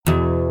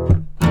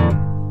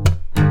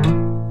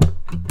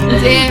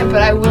didn't,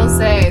 but I will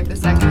say the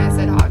second I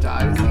said hot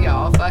dogs,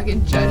 y'all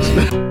fucking judged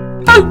me.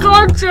 Oh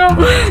God, Joe,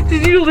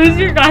 did you lose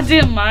your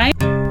goddamn mind?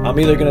 I'm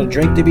either gonna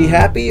drink to be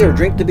happy or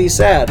drink to be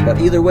sad, but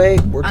either way,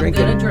 we're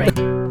drinking. I'm gonna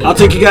drink. I'll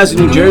take you guys to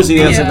New Jersey.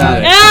 That's about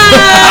it.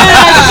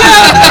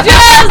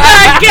 Joe's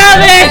not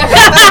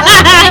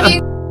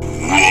coming.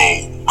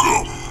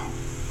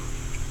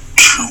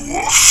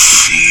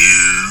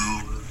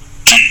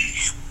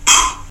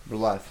 We're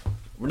live.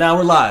 Now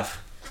we're live.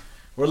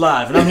 We're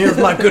live, and I'm here with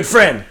my good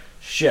friend,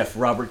 Chef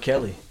Robert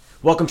Kelly.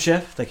 Welcome,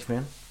 Chef. Thank you,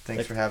 man.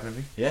 Thanks for having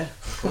me. Yeah,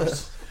 of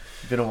course.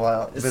 Been a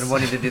while. Been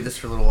wanting to do this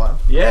for a little while.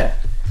 Yeah,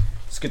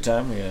 it's a good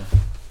time. We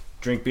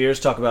drink beers,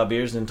 talk about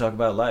beers, and then talk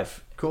about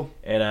life. Cool.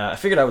 And I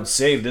figured I would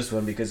save this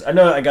one because I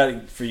know I got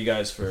it for you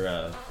guys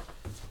for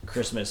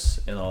Christmas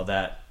and all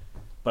that.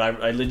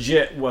 But I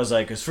legit was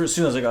like, as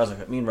soon as I was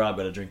like, me and Rob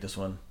got to drink this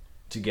one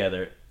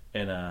together.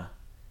 And I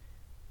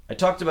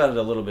talked about it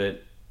a little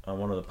bit on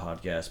one of the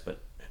podcasts,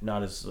 but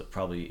not as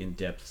probably in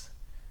depth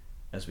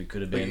as we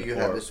could have been. But you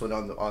had this one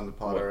on the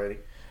pod already?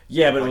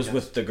 Yeah, but it was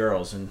with the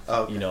girls. And,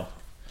 okay. you know,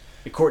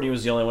 Courtney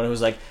was the only one who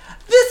was like,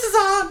 this is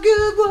our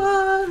good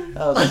one.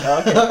 I was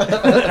like,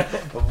 okay.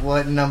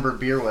 What number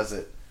beer was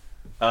it?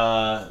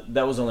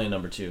 That was only a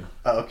number 2.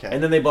 Oh, okay.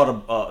 And then they brought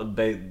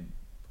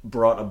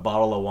a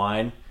bottle of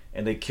wine,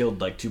 and they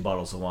killed like 2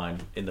 bottles of wine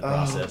in the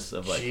process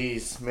of like.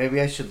 Jeez, maybe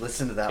I should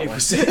listen to that one.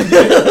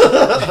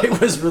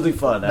 It was really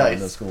fun. Nice.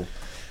 That's cool.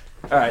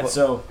 All right,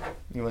 so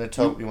you want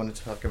to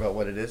talk about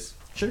what it is?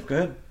 Sure, go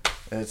ahead.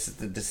 It's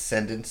the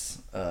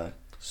Descendants.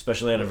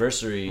 Special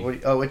anniversary.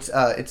 It's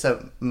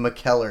a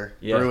McKellar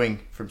Yeah. Brewing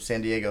from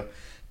San Diego.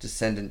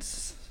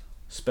 Descendants.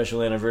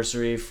 Special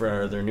anniversary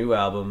for their new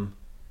album,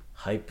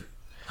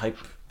 Hypercaffeum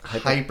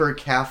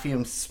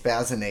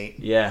Spazonate.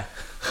 Yeah.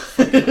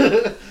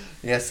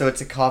 Yeah, so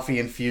it's a coffee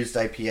infused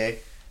IPA.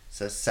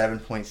 It's a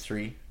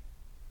 7.3.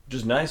 Which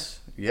is nice.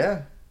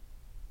 Yeah.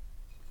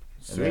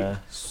 Sweet. And,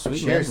 sweet,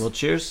 Cheers. man. Well,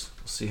 cheers.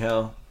 We'll see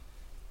how,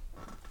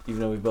 even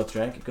though we both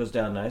drank, it goes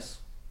down nice.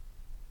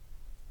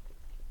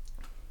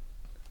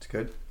 It's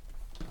good.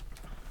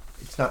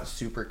 It's not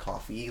super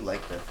coffee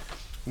like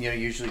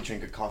usually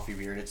drink a coffee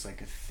beer and it's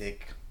like a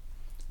thick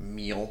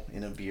meal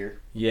in a beer.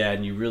 Yeah,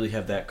 and you really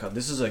have that.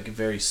 This is like a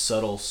very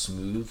subtle,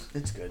 smooth.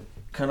 It's good.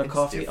 Kind of It's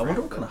coffee. I different,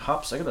 wonder what kind of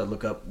hops. I gotta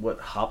look up what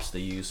hops they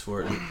use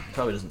for it. It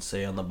probably doesn't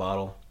say on the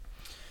bottle.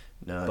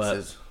 No, But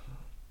it says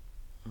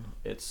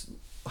it's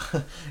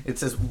it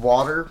says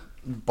water,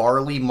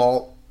 barley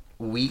malt,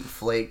 wheat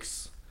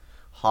flakes,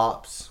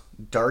 hops,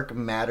 dark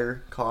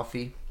matter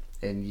coffee,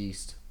 and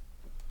yeast.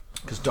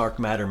 because dark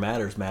matter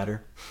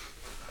matter.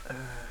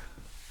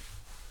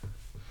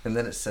 And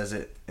then it says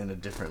it in a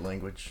different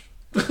language.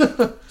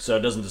 So it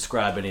doesn't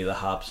describe any of the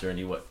hops or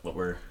any what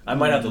we're. I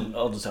might have to.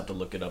 I'll just have to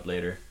look it up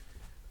later,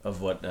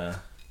 of what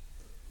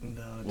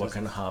what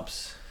kind of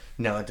hops.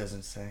 No, it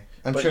doesn't say.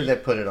 I'm But sure they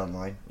put it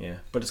online. Yeah,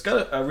 but it's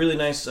got a really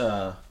nice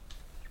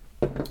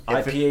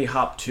IPA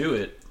hop to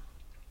it.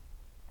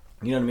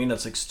 You know what I mean?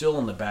 That's like still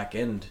on the back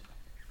end,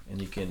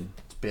 and you can.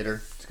 It's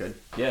bitter. It's good.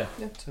 Yeah,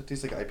 Yeah, so it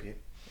tastes like IPA.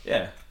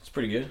 yeah, it's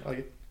pretty good. I like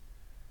it.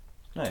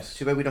 Nice.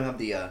 Too bad we don't have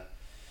the.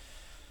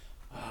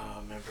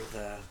 Remember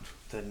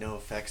the No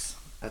Effects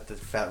at the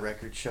Fat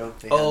Record show?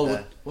 They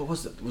had what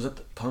was it? Was it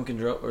the Punk and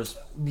Dro? Or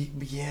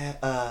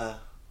yeah.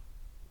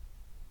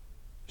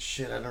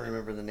 Shit, I don't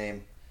remember the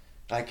name.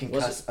 I can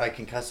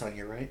cuss on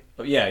here, right?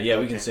 oh, yeah, we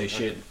Okay, can say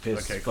shit, okay.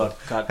 piss, Okay, fuck, cool.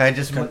 cock. I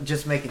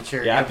just making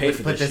sure. Yeah, I paid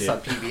for put this this shit.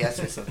 on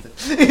PBS or something.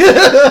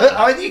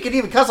 Oh, you can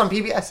even cuss on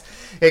PBS,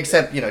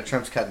 except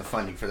Trump's cutting the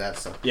funding for that,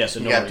 so Yeah, so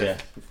you no have more, to yeah.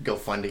 go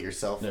fund it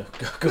yourself. No,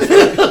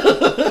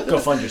 go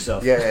fund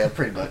yourself. Yeah,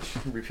 pretty much.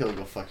 Repeal and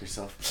go fuck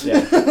yourself.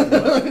 Yeah.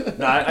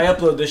 No, I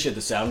upload this shit to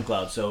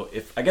SoundCloud, so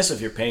I guess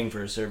if you're paying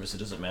for a service, it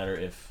doesn't matter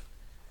if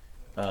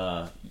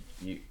I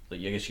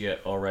guess you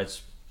get all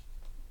rights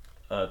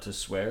to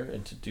swear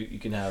and to do. You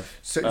can have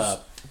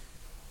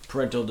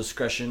parental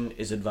discretion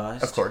is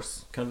advised. Of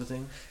course. Kind of a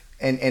thing.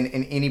 And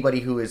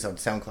anybody who is on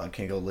SoundCloud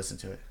can go listen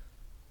to it.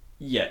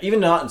 Yeah, even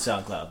not in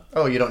SoundCloud.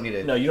 Oh, you don't need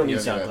it. No, you don't need a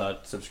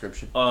SoundCloud.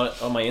 subscription.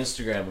 On my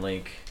Instagram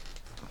link,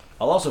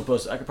 I'll also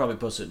post. I could probably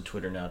post it in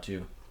Twitter now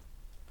too,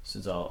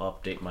 since I'll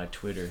update my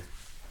Twitter.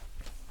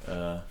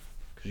 Because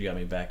you got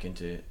me back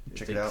into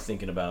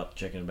thinking about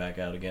checking it back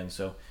out again.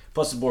 So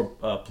plus the more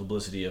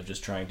publicity of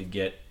just trying to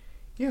get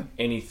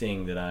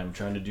anything that I'm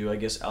trying to do, I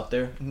guess, out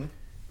there.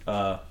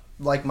 Mm-hmm.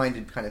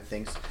 Like-minded kind of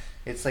things.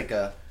 It's like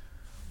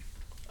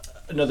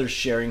another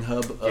sharing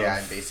hub. Of,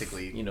 and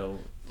basically,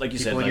 like you people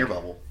said, in your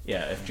bubble.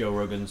 Yeah, if Joe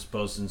Rogan's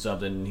posting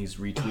something and he's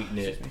retweeting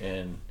it,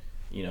 and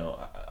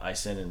I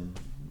send in.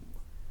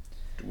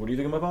 What do you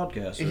think of my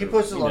podcast? He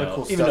posts a lot of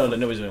cool even stuff. though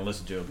nobody's going to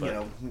listen to it.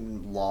 But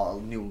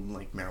New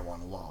like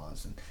marijuana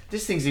laws and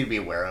just things you'd be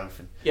aware of.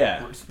 And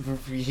yeah,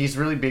 he's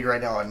really big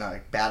right now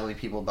on battling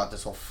people about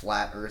this whole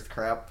flat Earth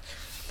crap.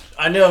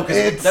 I know,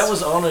 because that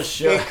was on a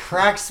show. It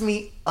cracks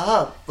me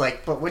up.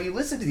 But when you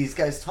listen to these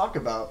guys talk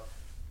about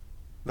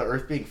the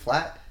Earth being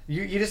flat,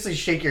 You just like,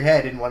 shake your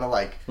head and want to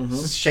like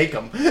shake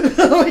them.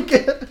 Like,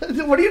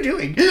 what are you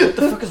doing? What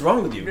the fuck is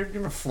wrong with you? You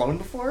ever flown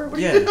before? What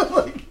Yeah. are you doing?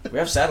 Like, We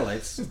have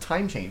satellites. it's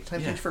time change.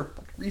 Time change for a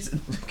fucking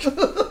reason.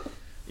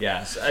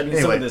 Yeah, so, I mean, some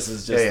Anyway. of this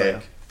is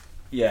just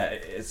Yeah,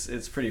 like,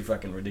 it's pretty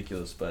fucking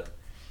ridiculous. But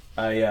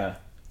but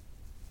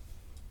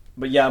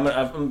yeah,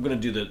 I'm gonna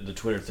do the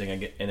Twitter thing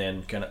again, and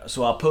then kind of.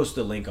 So I'll post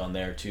the link on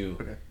there too.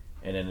 Okay.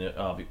 And then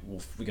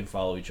we can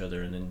follow each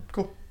other, and then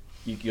Cool.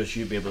 you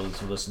should be able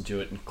to listen to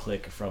it and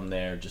click from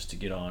there just to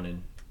get on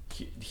and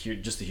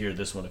hear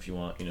this one if you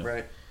want.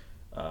 Right.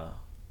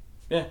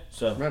 Yeah.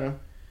 So Right on.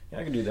 yeah,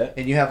 I can do that.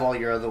 And you have all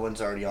your other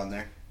ones already on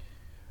there.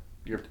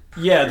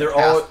 They're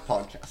all.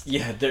 Podcast.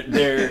 Yeah,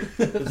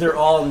 they're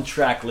all in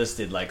track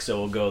listed. Like, so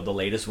we'll go the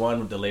latest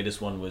one. The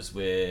latest one was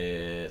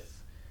with,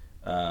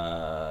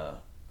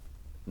 not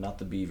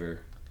the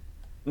Beaver.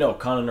 No,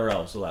 Con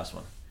Norell was the last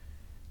one.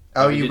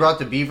 Oh, We you did- brought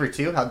the beaver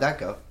too? How'd that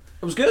go?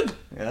 It was good.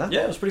 Yeah?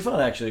 Yeah, it was pretty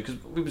fun actually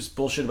because we was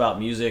bullshit about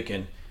music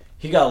and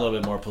he got a little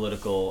bit more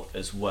political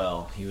as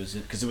well. He was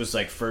because it was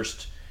like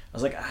first. I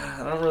was like,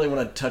 I don't really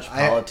want to touch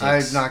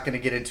politics. I'm not going to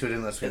get into it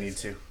unless we need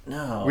to.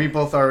 No. We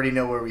both already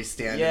know where we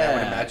stand. Yeah, And I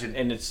would imagine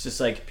and it's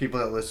just like people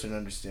that listen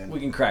understand. we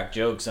can crack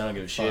jokes. I don't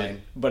give a shit.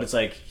 Fine. But it's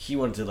like he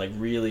wanted to like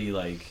really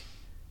like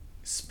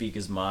speak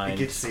his It mind.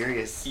 gets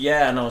serious.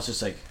 Yeah, and I was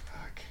just like,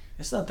 Fuck.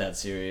 it's not that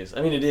serious.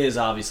 I mean, it is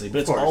obviously, but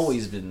Of it's course.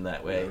 always been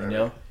that way. Right, You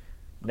know. right.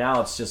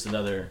 Now it's just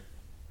another.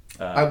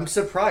 I'm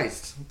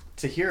surprised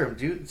to hear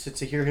him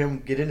to hear him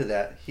get into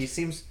that. He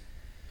seems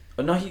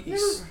Oh, no,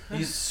 he's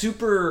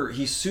super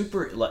into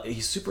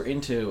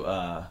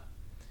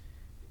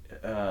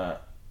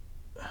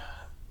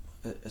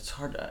it's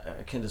hard.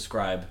 I can't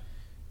describe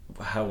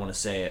how I want to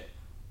say it.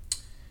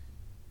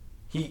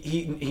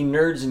 He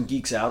nerds and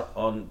geeks out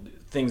on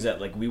things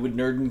that like we would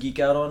nerd and geek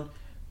out on,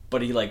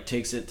 but he like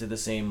takes it to the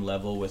same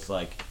level with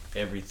like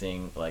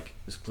everything, like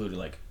including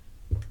like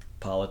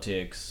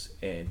politics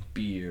and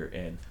beer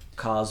and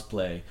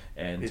cosplay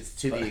and it's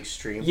to the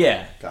extreme.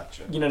 yeah.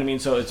 Gotcha. You know what I mean?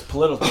 So it's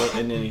political,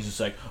 and then he's just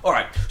like, "All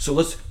right, so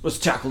let's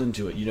tackle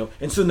into it," you know.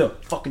 And so no,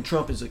 fucking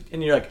Trump is like,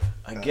 and you're like,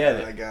 "I get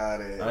it, I got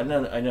it. I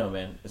know,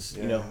 man. It's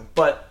you know, Yeah.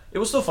 but it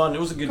was still fun.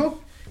 It was a good.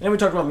 Cool. And then we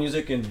talked about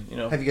music, and you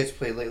know, Have you guys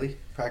played lately?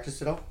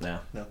 Practiced at all? no,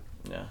 No.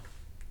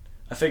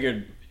 I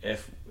figured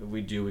if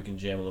we do, we can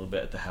jam a little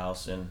bit at the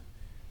house, and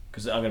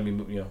because I'm gonna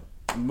be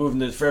moving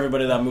this for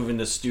everybody that I'm moving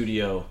this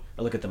studio.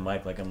 I look at the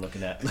mic like I'm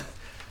looking at.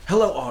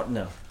 Hello,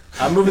 no.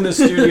 I'm moving the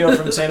studio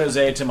from San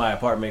Jose to my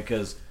apartment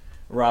because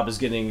Rob is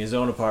getting his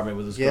own apartment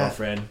with his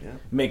girlfriend,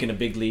 making a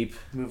big leap,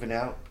 Moving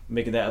out.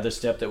 making that other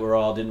step that we're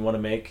all didn't want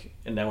to make,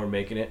 and now we're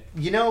making it.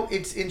 You know,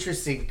 it's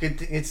interesting.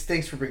 It's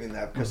thanks for bringing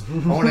that up because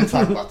I want to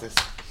talk about this.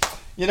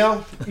 You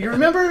know, you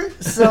remember?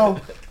 So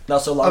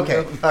Not so long okay,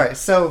 ago. all right.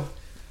 So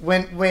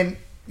when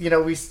you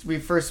know we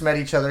first met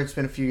each other, it's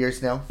been a few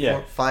years now.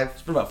 Yeah. 5.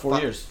 It's been about 4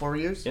 years. 4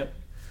 years. Yep,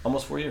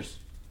 almost 4 years.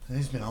 I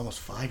think it's been almost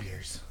 5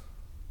 years.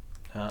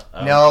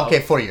 No, Okay,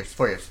 4 years.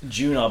 4 years.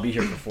 June I'll be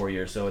here for 4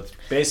 years, so it's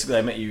basically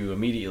I met you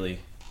immediately.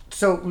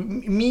 So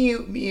me,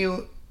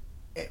 you,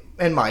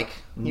 and Mike,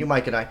 you,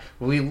 Mike, and I,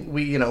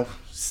 we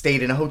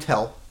stayed in a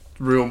hotel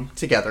room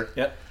together.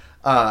 Yep.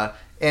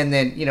 And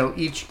then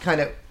each kind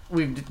of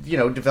we've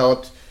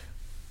developed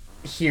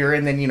here,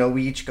 and then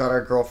we each got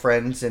our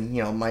girlfriends, and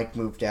Mike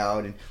moved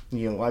out, and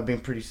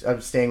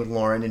I'm staying with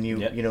Lauren, and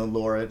Yep.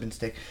 Laura had been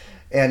staying,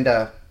 and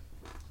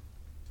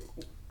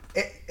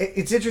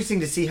it's interesting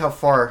to see how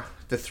far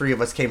the three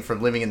of us came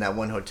from living in that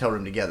one hotel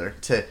room together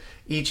to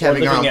each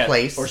having our own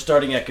place. Or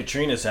starting at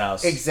Katrina's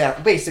house.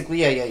 Exactly.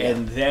 Basically, yeah.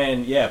 And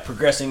then,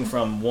 progressing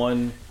from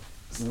one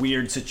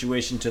weird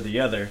situation to the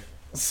other.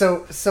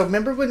 So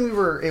remember when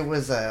it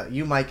was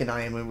you, Mike, and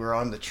I, and we were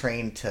on the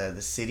train to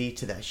the city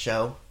to that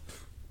show?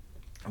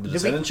 The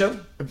Sentence Show?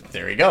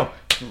 There you go.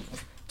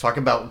 Talk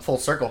about full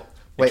circle.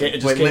 It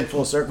just came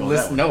full circle.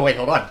 Listen, no, wait,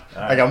 hold on.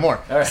 I got more.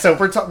 All right. So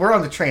we're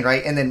on the train,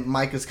 right? And then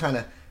Mike was kind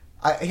of,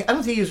 I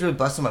don't think he was really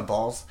busting my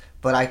balls,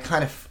 but I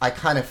kind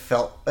of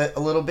felt a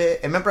little bit.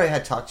 And remember I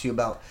had talked to you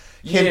about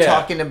him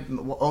talking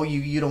to,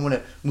 you don't want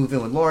to move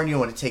in with Lauren, you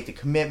don't want to take the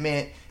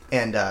commitment,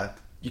 and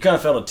you kind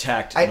of felt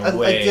attacked in a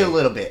way. I did a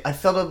little bit. I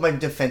felt my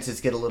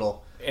defenses get a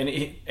little,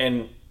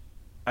 and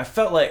I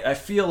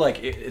feel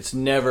like it's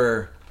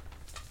never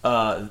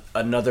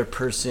another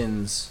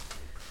person's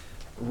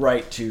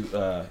right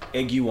to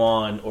egg you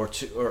on or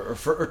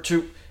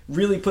to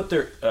really put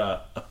their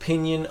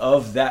opinion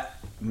of that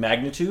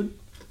magnitude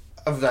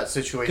of that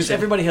situation. Because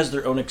everybody has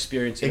their own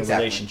experience in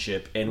Exactly. a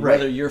relationship, and Right.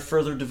 whether you're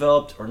further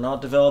developed or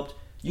not developed,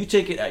 you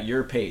take it at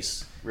your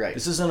pace. Right.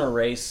 This isn't a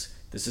race.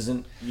 This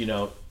isn't you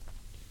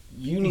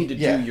need to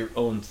Yeah. do your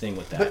own thing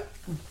with that.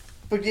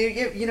 But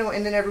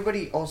and then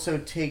everybody also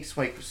takes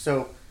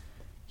so.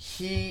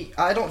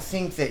 I don't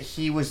think that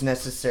he was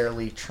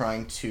necessarily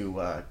trying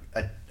to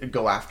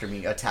go after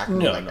me, attack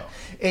me. No, no.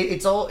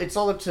 It's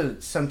all up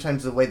to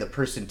sometimes the way the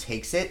person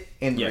takes it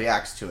and Yeah.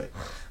 reacts to it.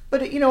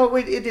 But it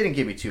didn't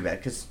get me too bad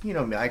because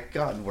I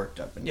got worked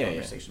up in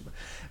conversation. But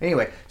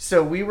anyway,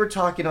 so we were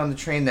talking on the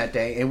train that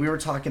day, and we were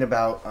talking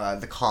about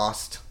the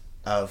cost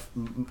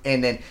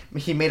and then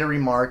he made a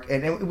remark,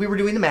 and we were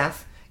doing the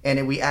math, and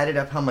then we added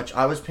up how much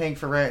I was paying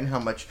for rent and how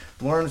much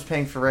Lauren was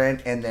paying for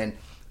rent, and then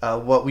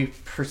what we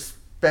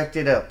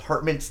prospected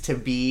apartments to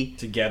be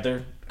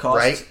together. Cost.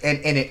 Right, and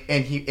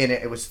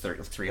it was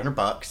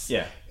 $300.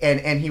 Yeah,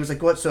 and he was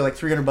like, "What? So like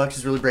 $300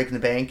 is really breaking the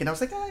bank?" And I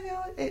was like, "Oh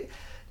no,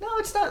 no,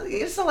 it's not.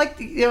 It's not like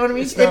you know what I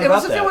mean." It's not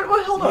about that.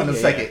 Well, hold on a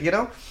second, you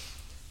know.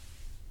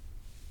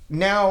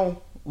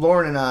 Now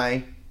Lauren and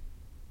I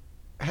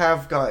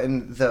have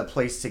gotten the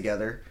place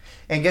together,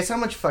 and guess how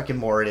much fucking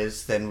more it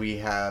is than we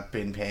have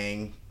been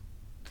paying?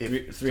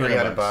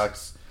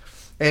 $300.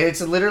 And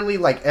it's literally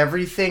like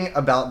everything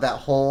about that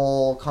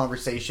whole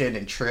conversation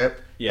and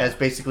trip has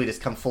basically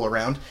just come full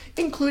around,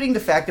 including the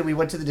fact that we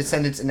went to the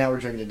Descendants and now we're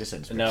drinking a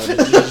Descendants beer. And now we're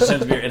drinking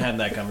Descendants beer and having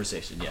that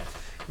conversation, yeah.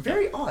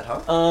 Very odd,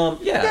 huh?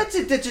 Yeah. That's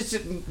it. That's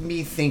just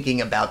me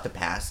thinking about the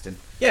past. And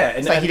yeah,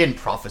 it's like he didn't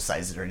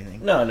prophesize it or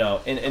anything.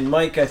 No. And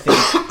Mike, I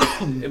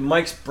think,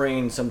 Mike's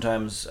brain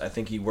sometimes, I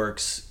think he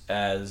works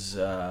as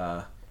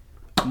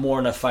more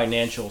in a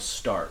financial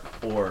start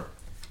or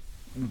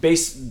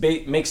makes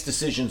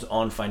decisions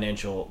on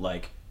financial,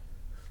 like,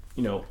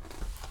 you know,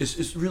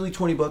 is really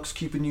 $20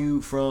 keeping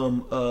you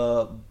from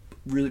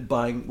really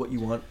buying what you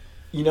want?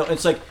 You know,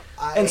 it's like,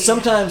 and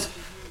sometimes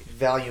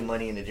value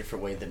money in a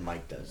different way than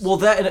Mike does. Well,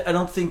 that I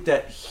don't think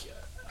that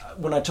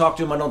when I talk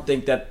to him, I don't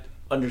think that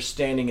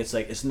understanding. It's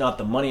like it's not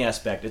the money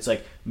aspect. It's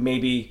like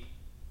maybe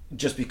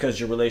just because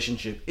your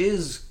relationship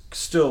is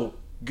still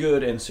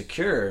good and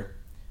secure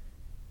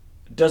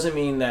doesn't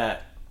mean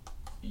that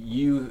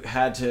you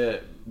had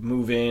to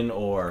move in,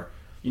 or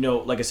you know,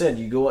 like I said,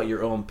 you go at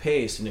your own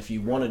pace, and if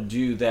you want to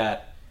do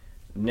that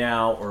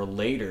now or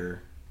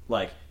later,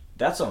 like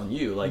that's on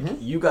you. Like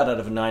you got out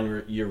of a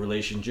 9-year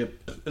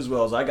relationship as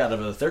well as I got out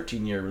of a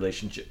 13-year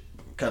relationship,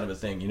 kind of a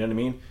thing. You know what I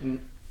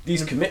mean?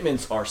 These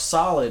commitments are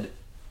solid,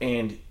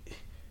 and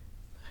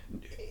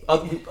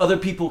other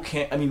people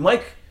can't. I mean,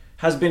 Mike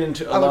has been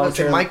into a long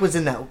term. Mike was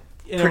in that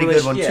pretty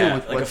good one too.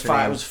 With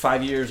like it was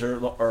 5 years or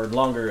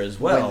longer as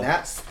well. When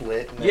that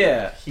split, and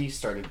then he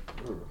started.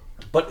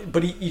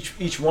 But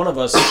each one of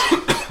us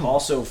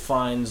also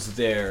finds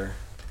their.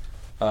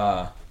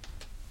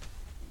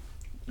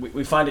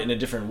 We find it in a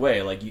different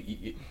way. Like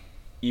you,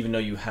 even though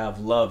you have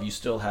love, you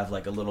still have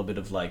like a little bit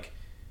of like,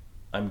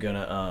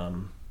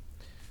 I'm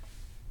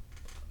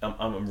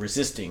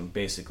resisting.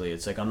 Basically,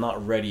 it's like I'm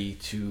not ready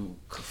to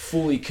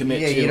fully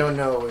commit. Yeah, to, you don't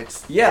know.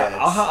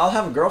 I'll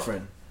have a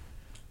girlfriend,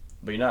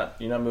 but you're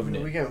not moving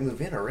in. We gotta move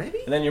in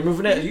already. And then you're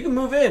moving in. You can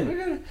move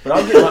in, but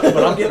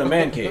I'm getting a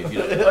man cave. You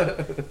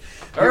know?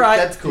 All right,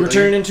 that's cool. You're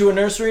turning into a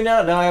nursery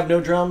now. Now I have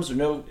no drums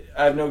or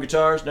I have no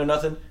guitars, no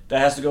nothing. That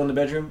has to go in the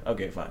bedroom?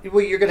 Okay, fine.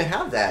 Well, you're going to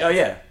have that. Oh,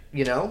 yeah.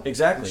 You know?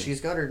 Exactly. She's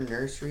got her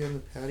nursery on the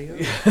patio.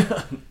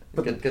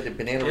 got the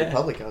Banana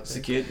Republic out there. It's a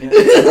kid,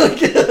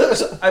 yeah.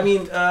 So, I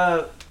mean,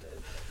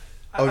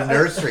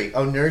 nursery.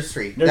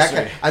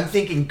 Nursery. I'm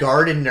thinking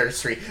garden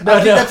nursery.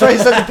 No. That's why I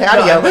said the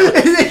patio.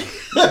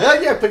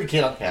 Yeah, put your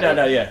kid on the patio.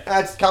 No, yeah.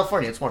 It's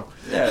California. It's warm.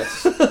 Yeah,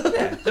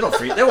 they won't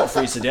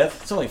freeze to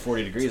death. It's only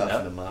 40 degrees now.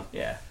 Toughen them up.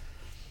 Yeah.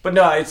 But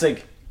no, it's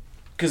like,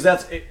 because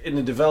that's in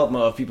the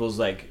development of people's,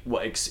 like,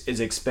 what is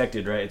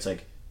expected, right? It's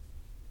like,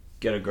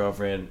 get a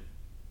girlfriend,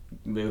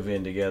 move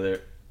in together,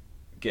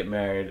 get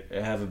married,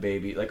 have a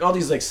baby. Like, all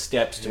these, like,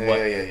 steps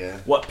to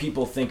what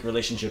people think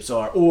relationships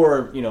are.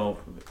 Or, you know,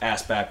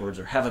 ass backwards,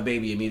 or have a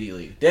baby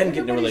immediately. Then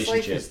get in a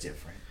relationship. Life is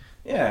different.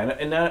 Yeah,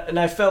 and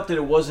I felt that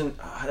it wasn't...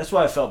 That's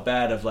why I felt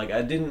bad of, like,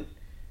 I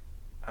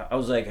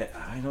was like,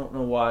 I don't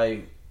know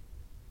why...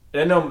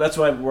 I know that's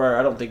where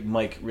I don't think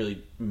Mike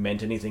really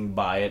meant anything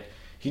by it.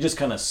 He just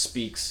kind of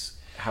speaks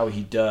how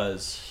he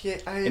does. Yeah,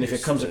 and if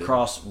it comes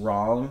across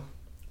wrong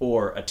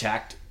or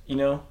attacked, you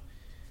know,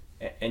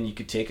 and you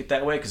could take it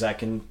that way, because I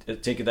can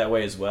take it that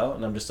way as well.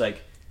 And I'm just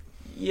like,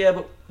 yeah,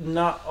 but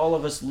not all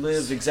of us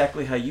live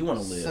exactly how you want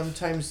to live.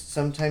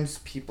 Sometimes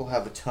people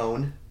have a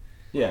tone.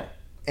 Yeah.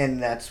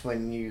 And that's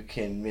when you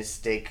can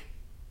mistake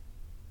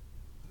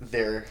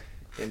their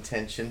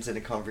intentions in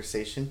a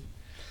conversation.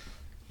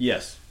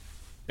 Yes.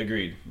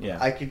 Agreed. Yeah.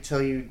 I could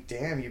tell you,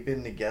 damn, you've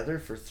been together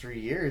for 3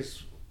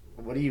 years.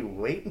 What are you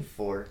waiting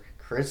for?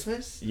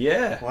 Christmas?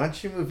 Yeah. Why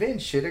don't you move in?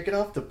 Shit or get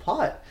off the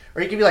pot.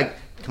 Or you could be like,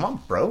 come on,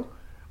 bro.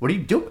 What are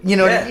you doing? You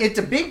know, it's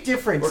a big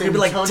difference. Or you could be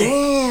like,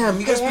 damn,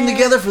 you guys been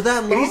together for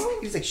that long?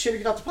 He's like, shit or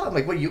get off the pot. I'm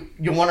like, what, you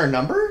want our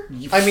number?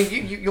 I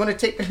mean, you want to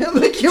take...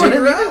 like, you want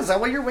to Is that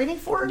what you're waiting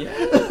for?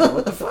 Yeah,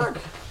 what the fuck?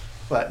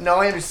 But, no,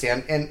 I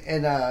understand.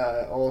 And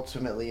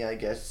ultimately, I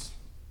guess...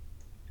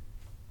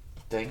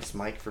 Thanks,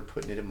 Mike, for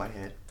putting it in my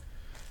head.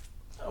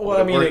 Well,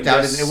 I mean,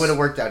 it would have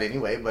worked out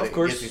anyway, but it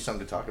gives me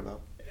something to talk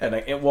about.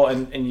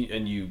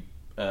 And you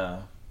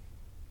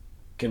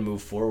can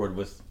move forward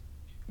with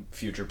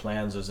future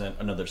plans as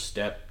another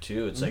step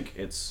too. It's like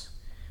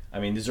I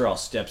mean, these are all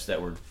steps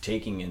that we're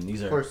taking, and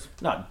these are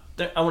not.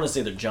 I want to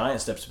say they're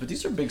giant steps, but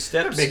these are big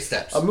steps. They're big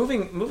steps.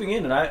 Moving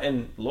in,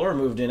 and Laura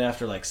moved in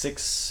after like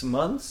 7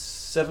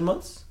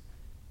 months.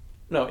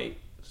 No,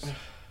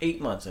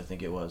 8 months, I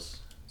think it was.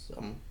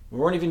 We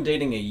weren't even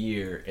dating a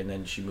year, and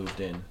then she moved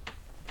in.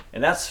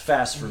 and that's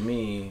fast for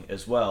me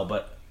as well.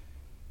 But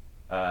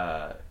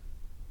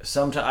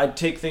sometimes I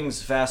take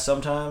things fast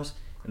sometimes,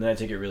 and then I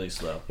take it really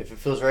slow. If it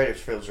feels right, it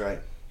feels right.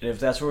 And if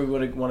that's where we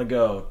want to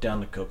go,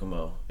 down to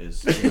Kokomo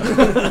is.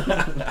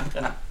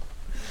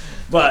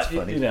 But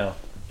funny. you know,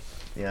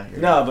 Yeah.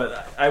 no,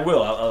 but I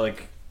will. I'll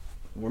like,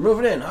 we're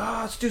moving in.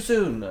 Ah, it's too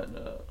soon.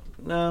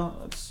 No,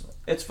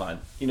 it's fine.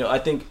 You know, I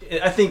think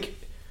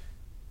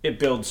it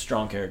builds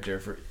strong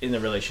character in the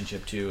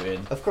relationship too.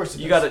 And Of course,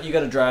 you got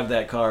to drive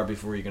that car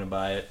before you're gonna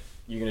buy it.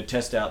 You're gonna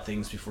test out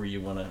things before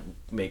you want to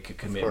make a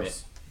commitment. Of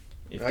course.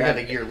 If I got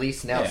a year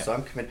lease now, Yeah. so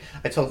I'm committed.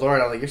 I told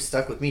Lauren, I'm like, you're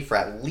stuck with me for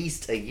at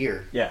least a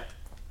year. Yeah,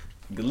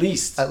 at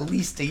least. At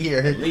least a year.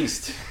 At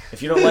least.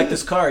 If you don't like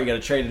this car, you got to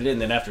trade it in.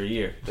 Then after a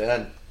year.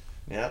 Done.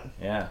 Yeah.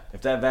 Yeah.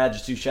 If that badge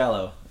is too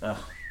shallow,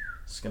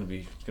 it's gonna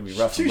be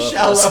rough. Too for both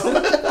shallow. of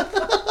us.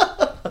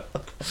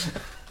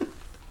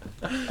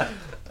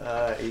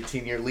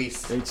 18-year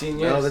lease. 18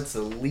 years. No, that's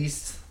the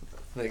least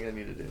thing I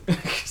need to do. All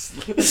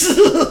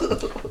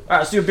right,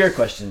 let's do a beer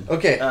question.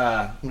 Okay.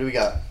 What do we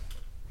got?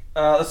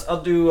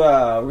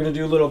 We're gonna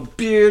do a little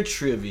beer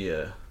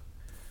trivia.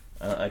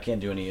 I can't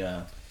do any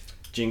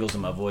jingles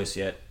in my voice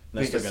yet.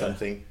 Think of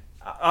something.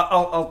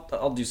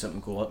 I'll do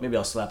something cool. Maybe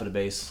I'll slap at a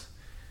bass.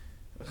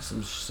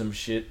 Some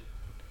shit.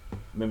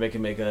 Maybe I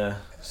can make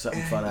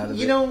something fun out of it.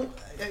 You know,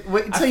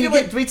 wait until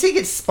wait till you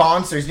get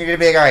sponsors, and you're gonna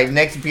be like, all right,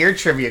 next beer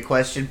trivia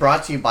question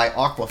brought to you by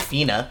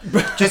Aquafina.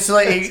 Just to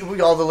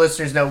let all the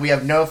listeners know, we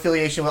have no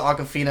affiliation with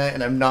Aquafina,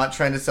 and I'm not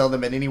trying to sell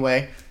them in any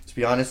way. To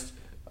be honest,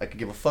 I could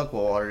give a fuck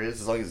what water it is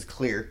as long as it's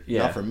clear.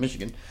 Yeah. Not from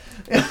Michigan.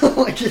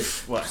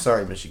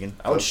 Sorry, Michigan.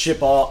 I would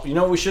ship all. You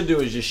know what we should do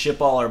is just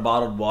ship all our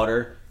bottled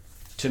water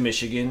to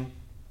Michigan,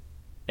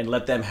 and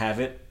let them have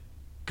it,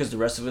 because the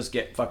rest of us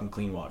get fucking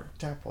clean water.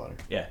 Tap water.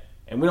 Yeah,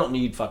 and we don't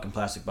need fucking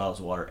plastic bottles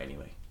of water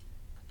anyway.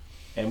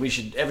 And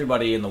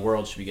everybody in the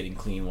world should be getting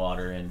clean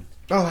water, and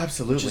Oh,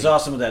 absolutely. which is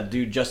awesome with that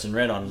dude Justin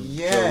Wren on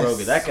Joe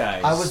Rogan. That guy.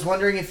 I was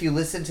wondering if you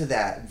listened to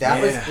that. That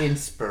Yeah. was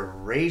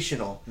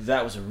inspirational.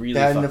 That was a really.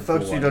 And fucking the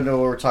folks cool who one. don't know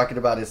what we're talking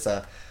about is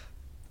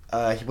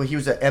he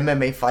was an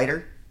MMA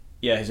fighter.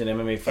 Yeah, he's an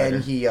MMA fighter.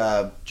 And he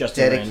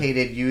Justin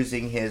dedicated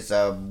using his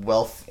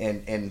wealth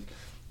and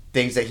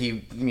things that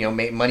he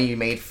money he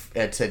made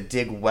to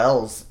dig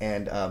wells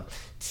and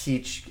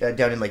teach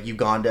down in like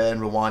Uganda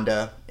and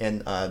Rwanda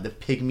and the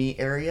Pygmy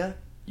area.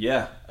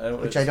 Yeah,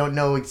 Which I don't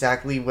know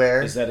exactly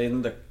where. Is that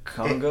in the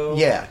Congo?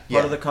 Yeah,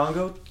 part of the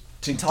Congo.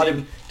 Taught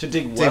him to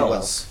dig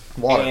wells.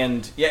 Water.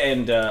 And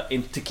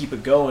to keep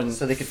it going,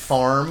 so they could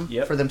farm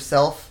for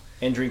themselves.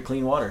 And drink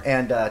clean water.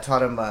 And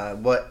taught him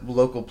what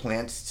local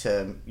plants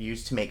to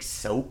use to make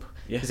soap.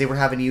 Yeah. Because they were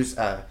having to use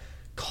a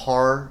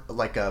car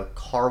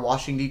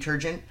washing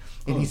detergent.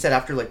 And he said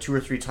after like 2 or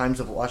 3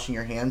 times of washing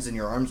your hands and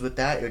your arms with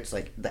that, it's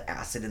like the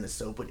acid in the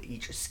soap would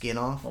eat your skin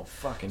off. Oh,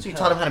 fucking So he hell.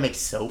 taught him how to make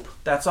soap.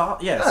 That's all.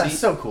 Yeah, That's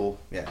so cool.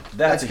 Yeah.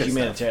 That's a good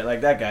humanitarian. Like,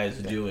 that guy is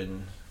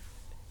doing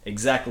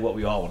exactly what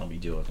we all want to be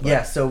doing. Stuff.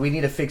 Yeah, so we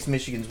need to fix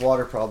Michigan's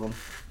water problem.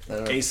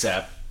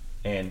 ASAP.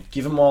 And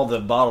give them all the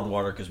bottled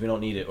water because we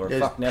don't need it. Or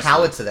There's fuck Nestle.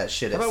 pallets of that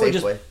shit at How about we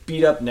Safeway. just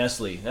beat up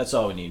Nestle? That's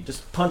all we need.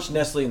 Just punch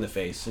Nestle in the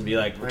face and be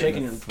like, we're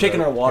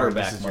taking our water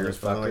back,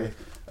 motherfucker.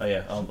 Oh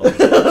yeah.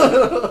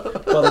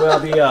 By the way,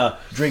 I'll be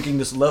drinking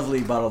this lovely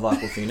bottle of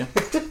Aquafina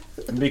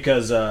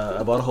because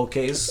I bought a whole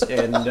case.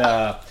 And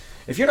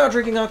if you're not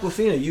drinking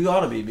Aquafina, you ought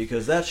to be,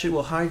 because that shit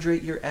will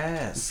hydrate your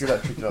ass. If you're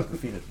not drinking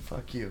Aquafina,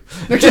 fuck you.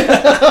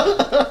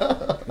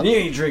 And you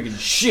ain't drinking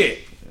shit.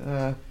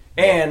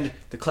 And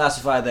to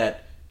classify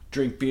that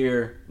drink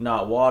beer,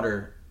 not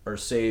water, or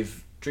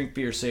drink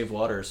beer, save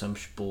water, or some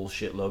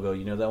bullshit logo.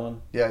 You know that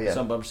one? Yeah.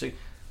 Some bumper stick.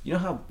 You know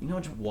how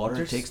much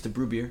water it takes to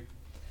brew beer?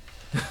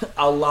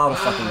 A lot of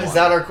fucking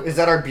water. Is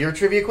that our beer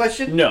trivia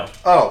question? No.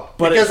 Oh,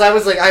 But because I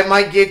was like, I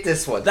might get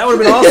this one. That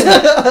would have been awesome.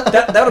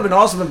 that would have been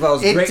awesome if I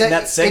was great in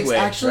that segue. It's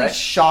actually right?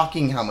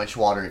 shocking how much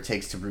water it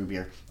takes to brew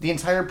beer. The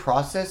entire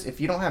process, if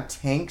you don't have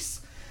tanks,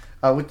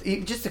 with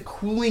just the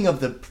cooling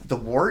of the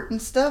wort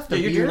and stuff, the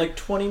you're beer, doing like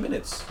 20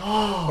 minutes.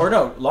 Or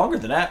no, longer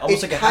than that.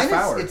 Almost like a half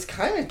hour. It's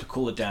kind of to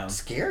cool it down.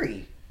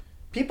 scary.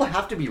 People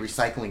have to be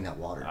recycling that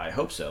water I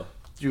hope so.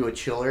 through a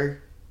chiller.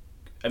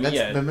 I mean,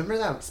 yeah.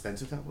 Remember how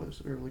expensive that was?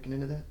 We were looking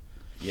into that.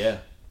 Yeah.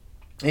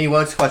 Anyway,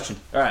 what's the question?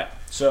 All right.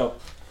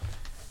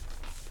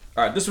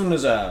 This one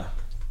is I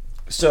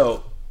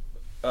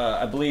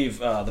believe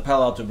the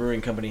Palo Alto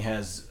Brewing Company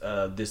has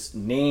this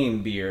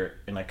name beer,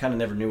 and I kind of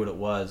never knew what it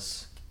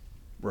was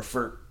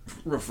referred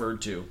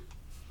to,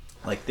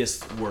 like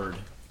this word.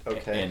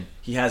 Okay. And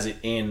he has it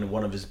in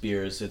one of his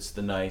beers. It's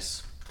the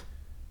nice.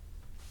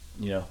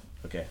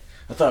 Okay.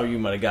 I thought you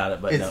might have got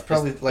it, but It's no.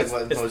 probably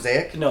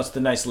Mosaic? No, it's the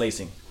nice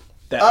lacing.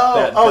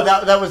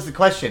 That was the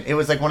question. It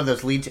was like one of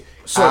those lead.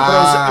 It's the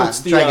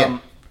try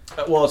again.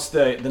 it's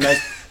the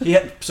nice.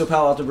 So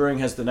Palo Alto Brewing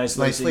has the nice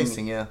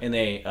lacing, yeah. And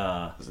they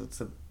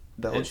It's a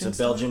Belgian. it's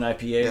a Belgian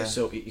IPA, Yeah.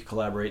 so it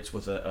collaborates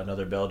with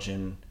another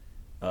Belgian.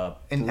 An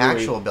brewery.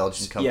 actual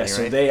Belgian company, Yeah,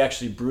 so right? they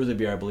actually brew the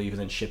beer, I believe, and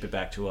then ship it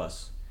back to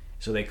us.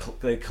 So they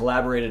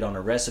collaborated on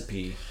a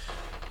recipe,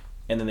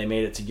 and then they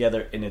made it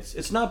together, and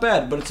it's not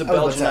bad, but it's a I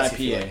was Belgian about to ask if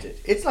you IPA. liked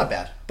it. It's not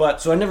bad.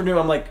 But so I never knew.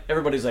 I'm like,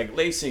 everybody's like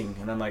lacing,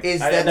 and I'm like,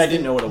 Is I that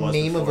didn't know what it was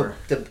name before.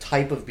 of the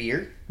type of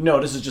beer? No,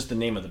 this is just the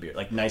name of the beer,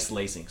 like nice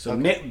lacing. So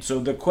so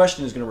the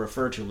question is going to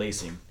refer to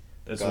lacing.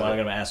 That's what I'm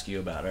going to ask you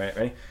about. All right,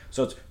 ready?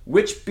 So it's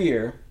which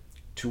beer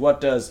to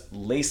what does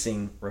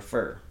lacing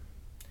refer?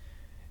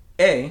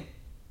 A,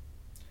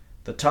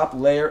 the top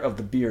layer of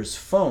the beer's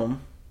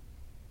foam.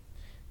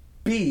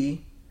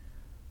 B,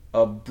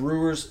 a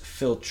brewer's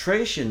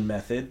filtration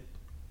method.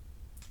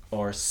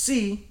 Or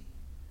C,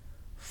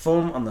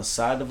 foam on the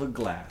side of a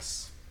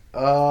glass.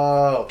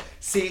 Oh,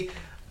 see,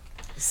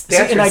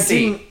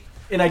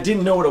 And I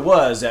didn't know what it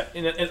was,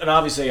 and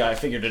obviously I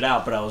figured it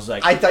out. But I was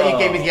like, I thought you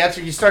gave me the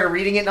answer. You started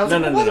reading it, and I was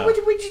like, No. what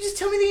did you just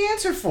tell me the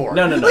answer for?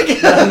 No, Like-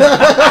 no,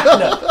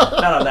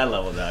 not on that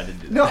level. No, I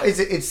didn't do that. No,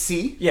 it's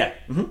C? Yeah.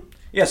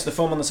 Yes, the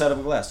foam on the side of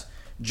a glass.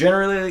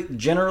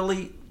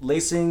 Generally,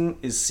 lacing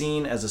is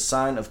seen as a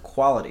sign of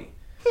quality.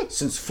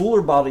 Since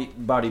fuller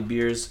body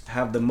beers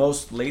have the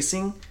most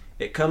lacing,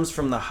 it comes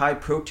from the high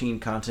protein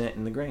content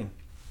in the grain.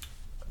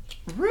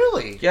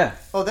 Really? Yeah.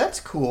 Oh, that's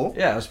cool.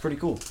 Yeah, it was pretty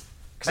cool.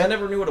 Because I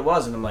never knew what it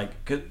was, and I'm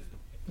like,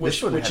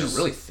 This one had a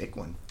really thick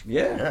one.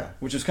 Yeah.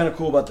 Which is kind of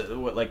cool about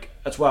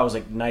that's why I was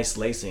like, nice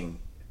lacing.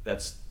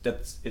 It's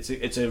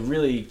a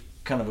really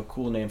kind of a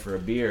cool name for a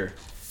beer,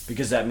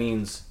 because that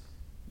means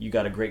you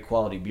got a great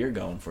quality beer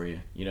going for you.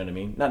 You know what I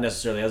mean? Not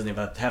necessarily, it doesn't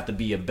even have to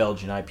be a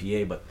Belgian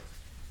IPA, but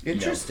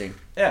Interesting.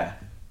 Yeah,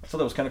 I thought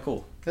that was kind of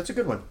cool. That's a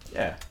good one.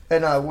 Yeah.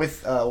 And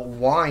with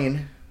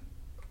wine,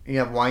 you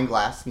have wine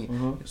glass, and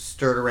you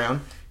stir it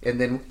around, and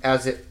then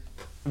as it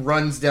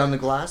runs down the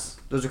glass,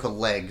 those are called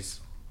legs.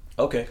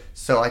 Okay.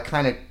 So I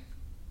kind of...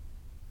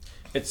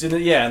 It's in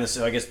the, and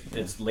so I guess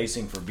it's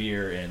lacing for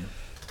beer and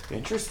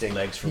Interesting.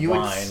 legs for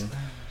wine.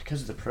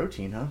 Because of the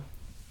protein, huh?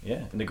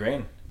 Yeah, and the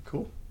grain.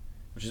 Cool.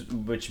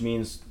 Which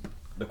means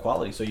the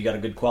quality. So you got a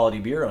good quality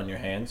beer on your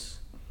hands.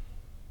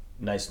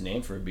 Nice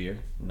name for a beer.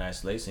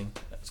 Nice lacing.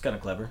 That's kind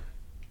of clever.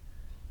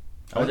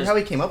 I wonder how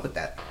he came up with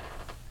that.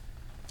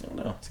 I don't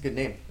know. It's a good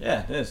name.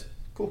 Yeah, it is.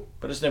 Cool.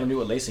 But I just never knew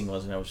what lacing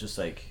was, and I was just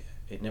like,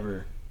 it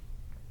never...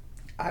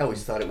 I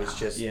always thought it was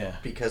just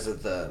because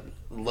of the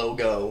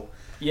logo.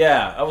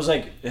 Yeah, I was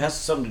like, it has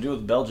something to do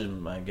with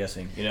Belgium, I'm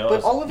guessing. You know,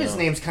 but all of his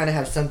names kind of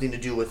have something to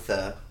do with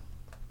the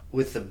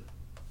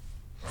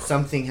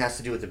something has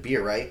to do with the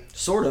beer, right?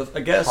 Sort of, I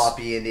guess.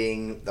 Poppy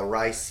ending, the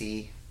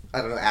ricey.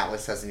 I don't know.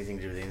 Atlas has anything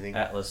to do with anything.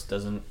 Atlas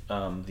doesn't.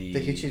 We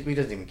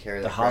doesn't even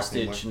care. The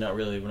hostage, not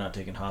really. We're not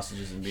taking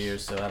hostages in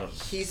beers, so I don't.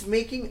 He's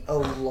making a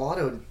lot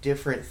of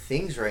different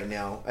things right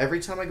now.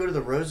 Every time I go to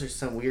the Rose, there's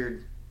some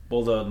weird.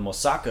 Well, the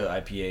Mosaka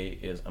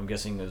IPA is. I'm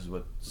guessing is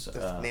what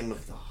the name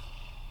of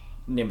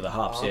the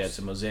hops. Yeah, it's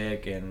a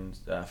Mosaic, and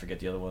I forget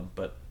the other one,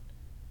 but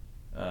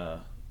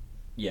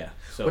yeah.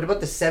 So what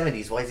about the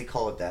 70s? Why does he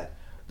call it that?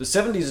 The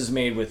 70s is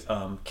made with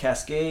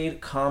Cascade,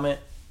 Comet,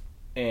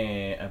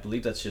 and I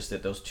believe that's just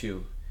it. Those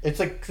two. It's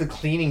like the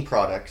cleaning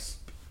products.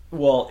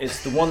 Well,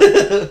 it's the one.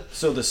 That,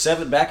 so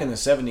back in the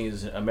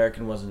 70s,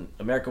 America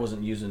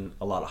wasn't using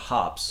a lot of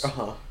hops.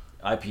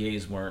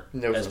 IPAs weren't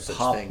there was as no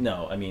such thing.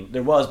 No, I mean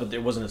there was, but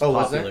it wasn't as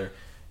popular. Was there?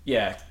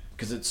 Yeah,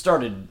 because it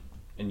started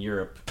in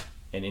Europe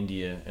and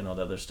India and all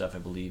the other stuff. I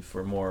believe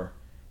for more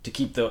to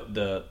keep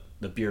the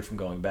beer from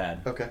going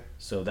bad. Okay.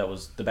 So that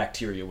was the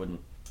bacteria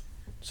wouldn't.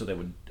 So they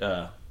would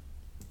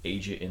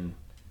age it in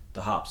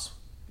the hops.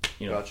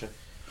 You know. Gotcha.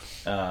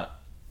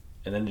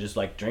 And then just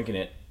like drinking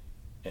it,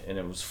 and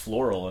it was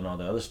floral and all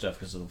the other stuff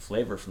because of the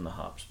flavor from the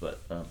hops,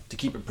 but to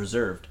keep it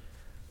preserved.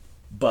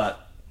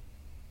 But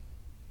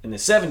in the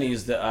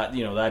 70s, the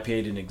IPA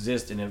didn't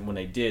exist, and then when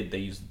they did, they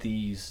used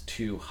these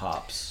two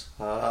hops.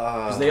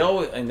 Because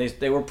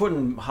they were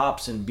putting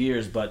hops in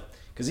beers, but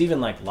because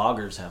even like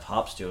lagers have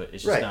hops to it,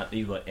 it's just not.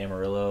 You got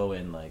Amarillo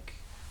and like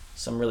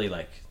some really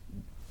like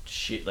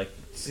shit like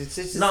it's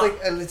just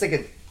like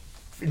a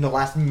in the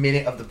last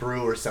minute of the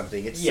brew or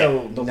something. It's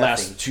so the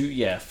last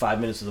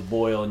 5 minutes of the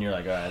boil, and you're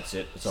like, all right, that's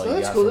it. That's all you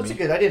got. That's cool. For That's me.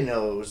 good. I didn't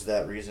know it was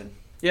that reason.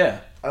 Yeah,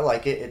 I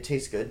like it. It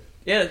tastes good.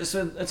 Yeah, it's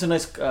a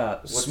nice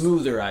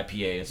smoother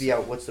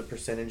IPA. What's the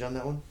percentage on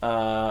that one?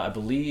 I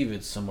believe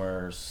it's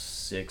somewhere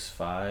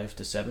 6.5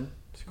 to 7,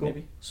 cool.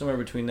 Maybe somewhere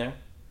between there.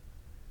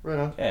 Right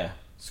on. Yeah,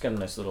 it's got a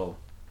nice little,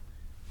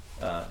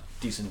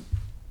 decent.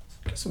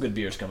 Got some good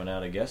beers coming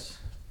out, I guess.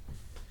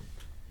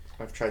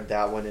 I've tried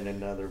that one and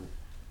another.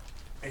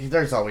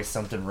 There's always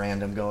something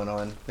random going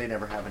on. They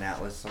never have an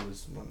Atlas.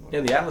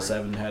 Yeah, the Atlas I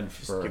haven't had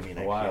for a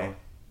while.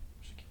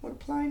 What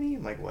Pliny?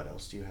 I'm like, what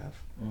else do you have?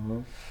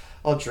 Mm-hmm.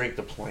 I'll drink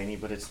the Pliny,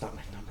 but it's not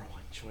my number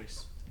one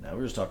choice. No, we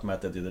were just talking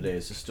about that the other day.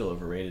 It's just still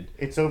overrated.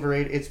 It's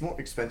overrated. It's more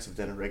expensive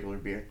than a regular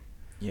beer.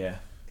 Yeah.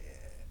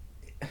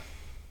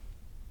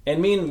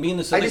 And me and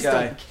this other guy... I just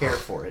don't care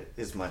for it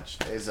as much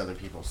as other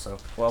people, so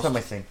it's not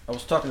my thing. I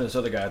was talking to this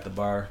other guy at the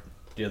bar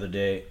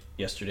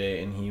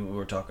yesterday, and we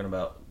were talking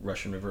about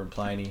Russian River and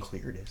Pliny.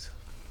 Clear it is.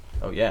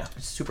 Oh, yeah.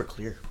 It's super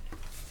clear.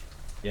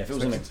 Yeah, if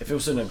it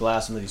was in a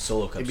glass in these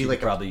solo cups, it'd be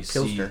like probably a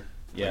Pilsner. See...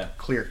 Yeah. Like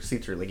clear,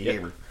 see-through, like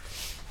a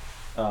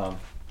Gaber.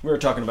 We were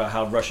talking about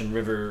how Russian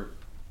River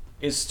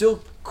is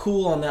still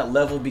cool on that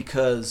level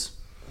because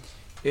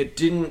it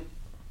didn't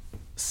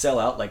sell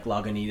out like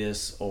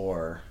Lagunitas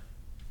or,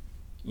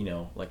 you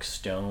know, like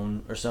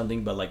Stone or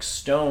something. But like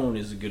Stone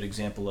is a good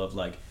example of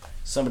like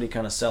somebody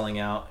kind of selling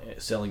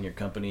your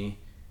company,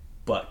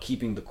 but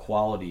keeping the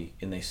quality,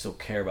 and they still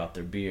care about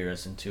their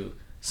beers. And to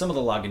some of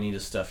the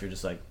Lagunitas stuff, you're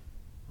just like,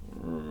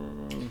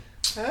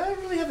 I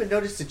really haven't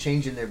noticed a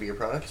change in their beer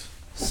products.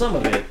 some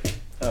of it.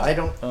 I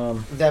don't.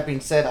 That being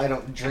said, I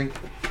don't drink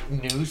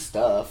new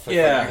stuff. If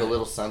I drink a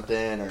little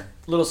something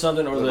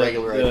or the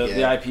regular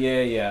the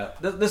IPA. Yeah,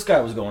 this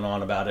guy was going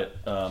on about it.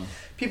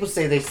 People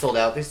say they sold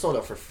out. They sold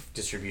out for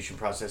distribution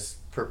process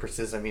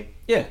purposes. I mean,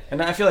 yeah,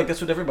 and I feel like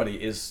that's what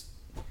everybody is.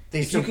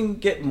 If you can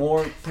get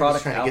more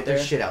product trying out to get there,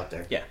 their shit out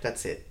there. Yeah,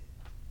 that's it.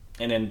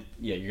 And then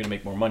you're gonna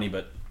make more money,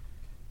 but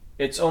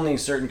it's only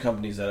certain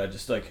companies that I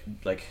just like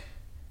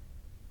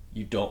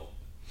you don't.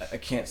 I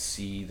can't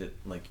see that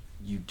like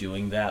you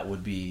doing that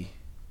would be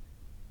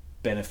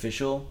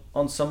beneficial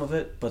on some of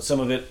it, but some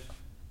of it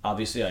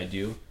obviously I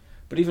do.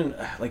 But even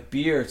like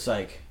beer, it's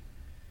like,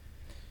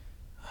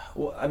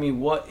 well, I mean,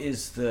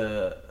 what's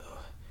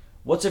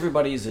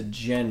everybody's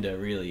agenda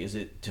really? Is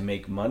it to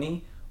make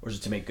money or is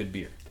it to make good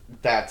beer?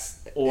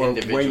 That's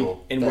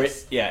individual. Where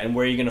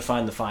are you gonna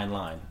find the fine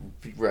line?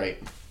 Right.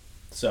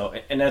 So,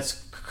 and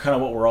that's kind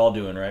of what we're all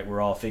doing, right?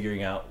 We're all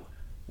figuring out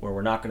where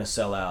we're not going to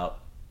sell out,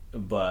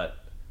 but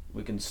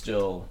we can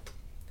still,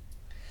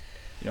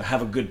 you know,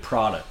 have a good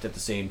product at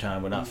the same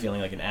time. We're not feeling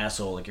like an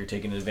asshole, like you're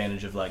taking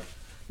advantage of, like,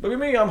 look at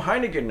me, I'm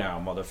Heineken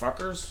now,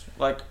 motherfuckers.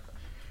 Like,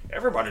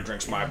 everybody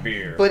drinks my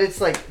beer. But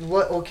it's like,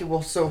 what? Okay,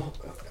 well, so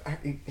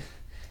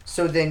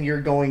then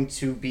you're going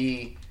to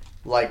be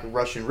like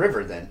Russian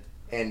River then,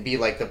 and be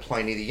like the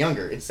Pliny the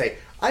Younger, and say,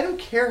 I don't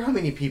care how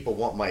many people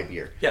want my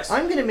beer. Yes.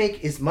 I'm going to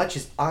make as much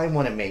as I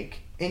want to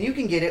make, and you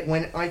can get it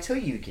when I tell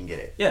you can get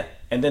it. Yeah,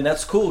 and then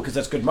that's cool because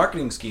that's good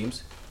marketing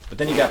schemes. But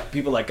then you got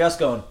people like us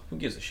going, who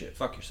gives a shit?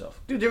 Fuck yourself.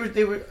 Dude,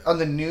 they were on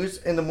the news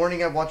in the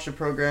morning. I watched a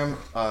program,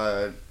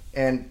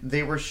 and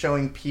they were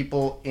showing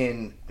people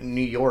in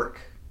New York.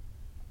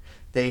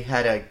 They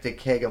had the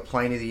keg of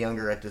Pliny the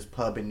Younger at this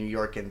pub in New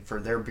York, and for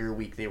their beer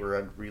week, they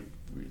were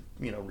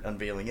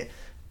unveiling it.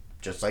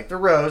 Just like the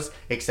Rose,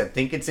 except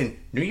think it's in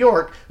New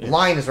York. Yeah.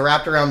 Line is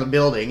wrapped around the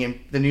building, and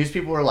the news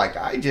people were like,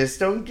 I just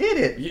don't get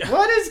it. Yeah.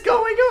 What is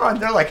going on?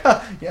 They're like,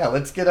 yeah,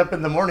 let's get up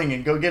in the morning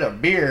and go get a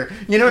beer.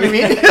 You know what I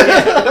mean?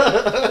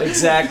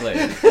 Exactly.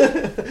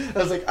 I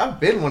was like, I've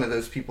been one of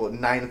those people at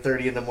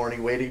 9:30 in the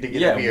morning waiting to get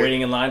a beer. Yeah,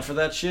 waiting in line for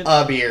that shit?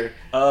 A beer.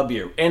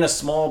 And a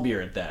small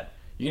beer at that.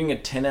 You're getting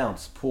a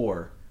 10-ounce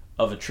pour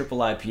of a triple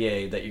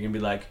IPA that you're going to be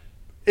like,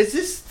 is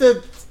this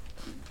the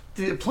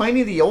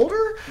Pliny the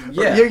Older?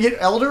 Yeah. Or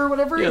elder or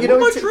whatever? Yeah, what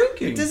am I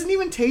drinking? It doesn't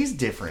even taste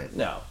different.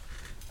 No.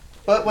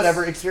 But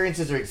whatever,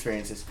 experiences are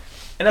experiences.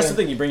 And that's the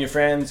thing, you bring your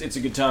friends, it's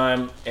a good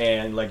time,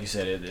 and like you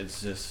said,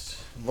 it's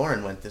just...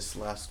 Lauren went this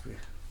last week.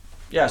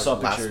 Yeah, I saw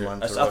a picture.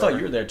 I thought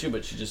you were there too,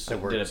 but she just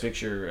did a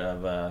picture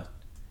of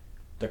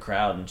the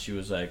crowd, and she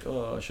was like,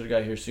 oh, I should have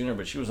got here sooner,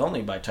 but she was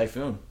only by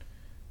Typhoon.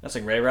 That's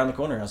like right around the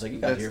corner. I was like, you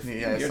got here.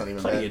 Yeah, it's not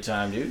even plenty bad. of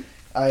time, dude.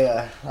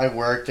 I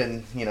worked,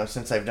 and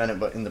since I've done it,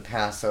 but in the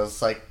past, I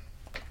was like,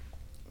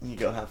 you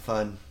go have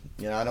fun.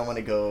 I don't want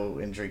to go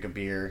and drink a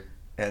beer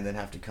and then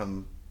have to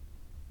come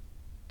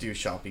do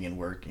shopping and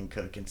work and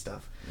cook and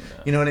stuff.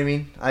 No. You know what I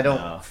mean? I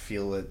don't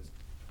feel it.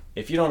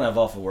 If you don't have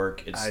off of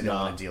work, I don't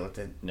want to deal with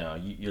it. No,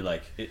 you're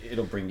like,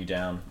 it'll bring you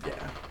down.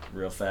 Yeah,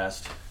 real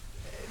fast.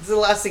 The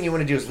last thing you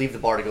want to do is leave the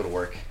bar to go to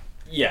work.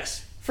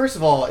 Yes. First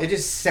of all, it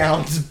just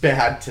sounds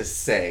bad to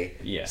say.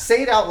 Yeah.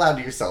 Say it out loud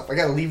to yourself. I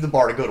got to leave the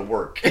bar to go to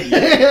work.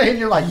 And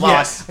you're like,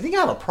 yes. I think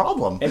I have a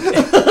problem.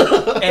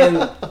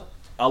 And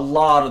a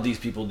lot of these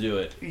people do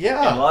it.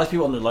 Yeah. And a lot of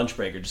people on their lunch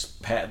break are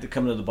just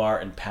coming to the bar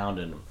and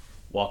pounding them,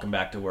 walking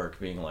back to work,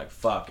 being like,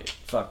 fuck it,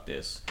 fuck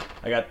this.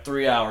 I got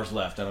 3 hours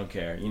left. I don't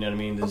care. You know what I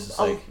mean? This is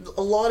like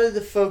a lot of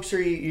the folks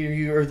or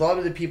a lot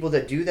of the people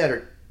that do that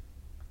are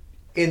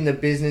in the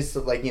business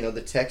of, like,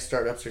 the tech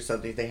startups or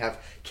something. They have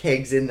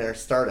kegs in their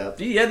startup.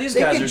 Yeah, these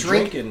guys are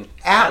drinking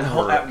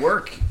at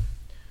work.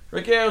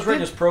 Ricky, I was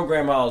reading this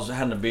program while I was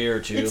having a beer or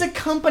two. It's a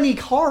company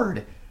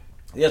card.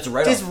 Yeah, it's a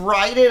write-off. Just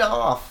write it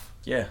off.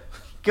 Yeah.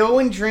 Go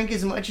and drink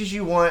as much as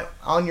you want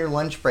on your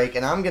lunch break,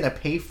 and I'm going to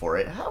pay for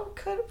it. What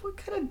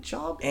kind of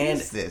job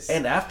is this?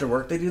 And after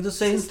work, they do the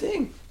same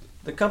thing.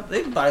 They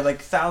buy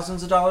like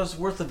thousands of dollars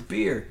worth of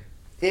beer.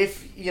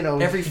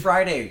 Every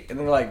Friday, and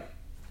they're like,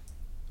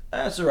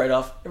 that's a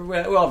write-off. We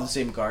all have the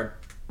same card.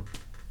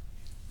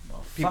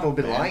 People have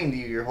been lying to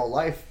you your whole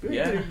life. Yeah.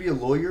 You're going to be a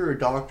lawyer or a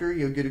doctor.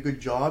 You'll get a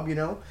good job,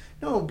 No,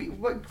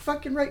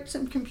 fucking write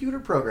some computer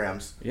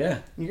programs. Yeah.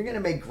 You're going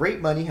to make great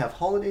money, have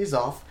holidays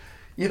off,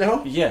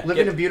 Yeah. Live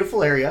in a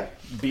beautiful area.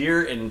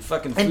 Beer and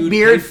fucking food. And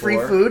beer and free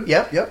food.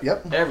 Yep.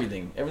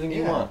 Everything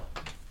you want.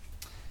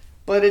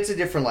 But it's a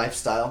different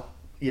lifestyle.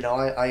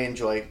 I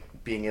enjoy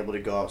being able to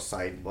go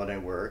outside when I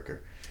work,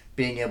 or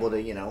being able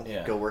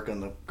to, go work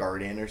on the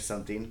garden or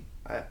something.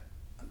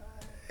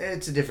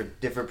 It's a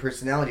different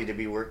personality to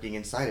be working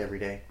inside every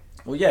day.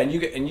 Well, yeah, and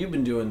you've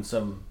been doing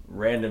some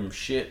random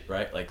shit,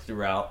 right? Like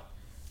throughout,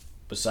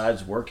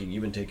 besides working,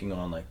 you've been taking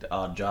on like the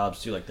odd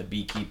jobs too, like the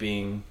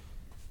beekeeping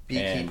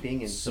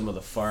and some of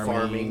the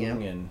farming yeah.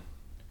 and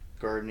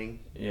gardening,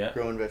 yeah,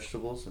 growing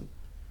vegetables, and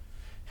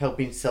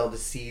helping sell the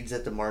seeds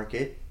at the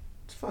market.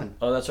 It's fun.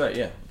 Oh, that's right,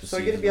 yeah. So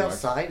I get to be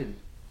outside and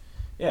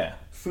yeah,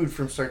 food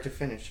from start to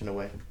finish in a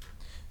way.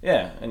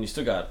 Yeah, and you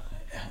still got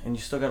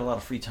a lot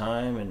of free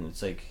time, and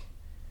it's like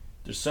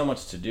there's so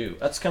much to do.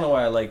 That's kind of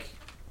why I like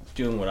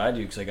doing what I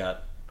do, because I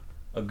got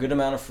a good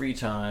amount of free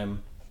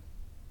time.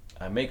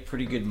 I make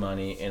pretty good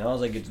money, and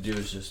all I get to do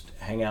is just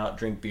hang out,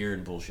 drink beer,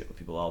 and bullshit with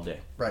people all day.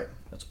 Right.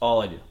 That's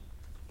all I do.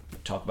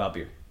 Talk about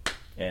beer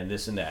and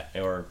this and that,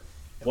 or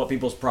what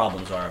people's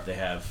problems are if they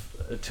have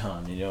a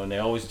ton, and they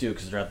always do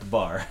because they're at the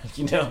bar,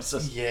 So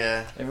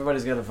yeah,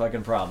 everybody's got a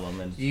fucking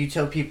problem. And do you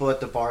tell people at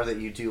the bar that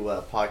you do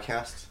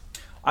podcasts?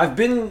 I've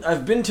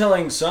been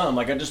telling some.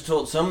 Like I just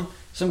told some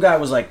guy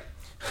was like,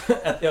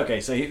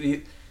 okay, so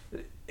him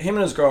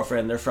and his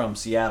girlfriend, they're from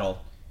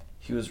Seattle.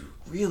 He was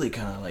really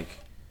kind of like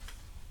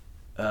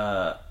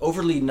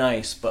overly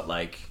nice, but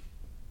like,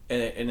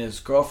 and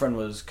his girlfriend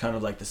was kind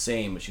of like the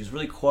same, but she was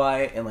really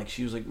quiet and like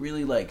she was like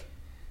really like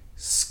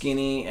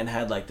skinny and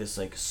had like this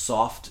like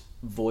soft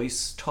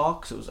voice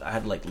talk. So I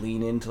had to like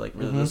lean in to like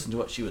really listen to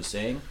what she was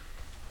saying.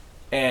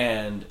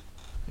 And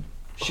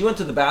she went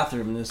to the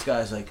bathroom, and this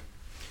guy's like,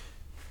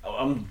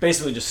 I'm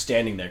basically just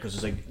standing there because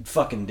it's like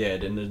fucking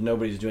dead and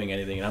nobody's doing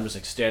anything, and I'm just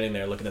like standing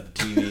there looking at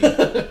the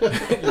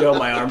TV,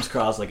 my arms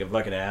crossed like a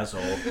fucking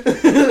asshole.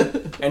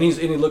 And he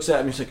looks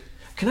at me, he's like,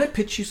 "Can I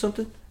pitch you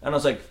something?" And I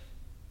was like,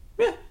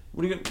 "Yeah,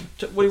 what do you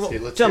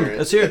want? Tell me,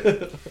 let's hear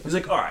it." He's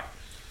like, "All right,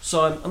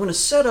 so I'm gonna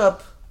set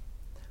up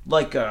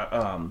like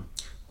a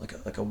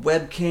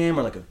webcam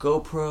or like a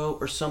GoPro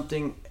or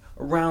something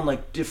around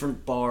like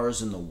different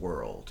bars in the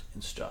world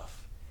and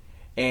stuff,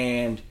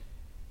 and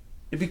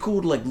it'd be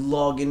cool to like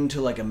log into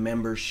like a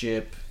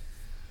membership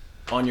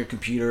on your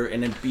computer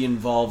and then be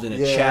involved in a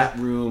chat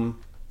room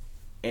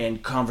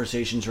and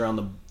conversations around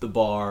the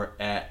bar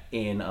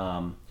in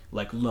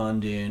like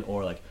London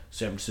or like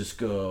San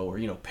Francisco or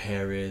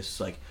Paris.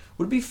 Like,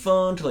 would it be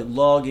fun to like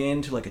log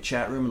into like a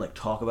chat room and like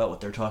talk about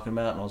what they're talking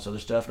about and all this other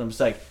stuff?" And I'm just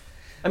like,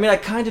 I mean, I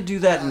kind of do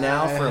that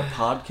now for a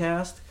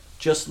podcast,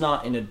 just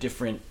not in a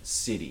different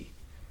city.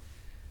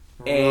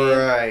 And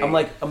right. I'm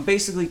like, I'm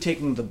basically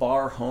taking the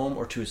bar home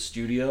or to a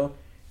studio,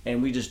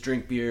 and we just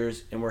drink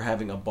beers and we're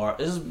having a bar.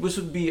 This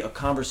would be a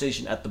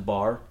conversation at the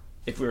bar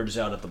if we were just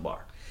out at the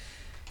bar,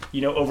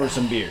 over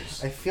some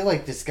beers. I feel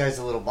like this guy's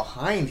a little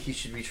behind. He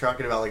should be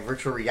talking about like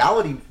virtual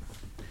reality.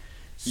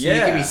 So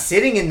you could be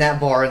sitting in that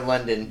bar in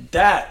London.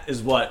 That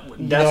is what.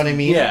 You know what I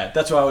mean? Yeah,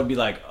 that's why I would be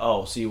like,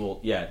 oh, see, well,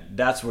 yeah,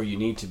 that's where you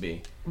need to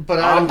be. But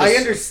I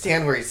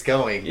understand where he's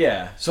going.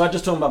 Yeah, so I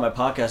just told him about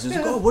my podcast, and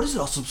he's like, "Oh, what is it?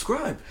 I'll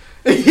subscribe."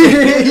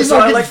 He's so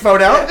I like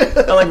phone out.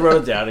 I like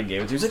wrote it down and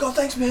gave it to him. He's like, "Oh,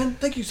 thanks, man.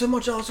 Thank you so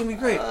much. Oh, it's gonna be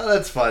great."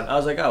 That's fun. I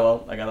was like, "Oh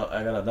well, I got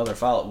another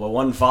follow. Well,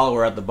 one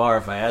follower at the bar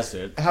if I asked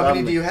it." How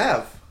many do you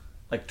have?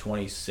 Like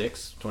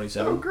 26,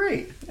 27. Oh,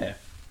 great. Yeah,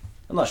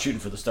 I'm not shooting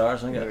for the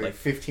stars. I got like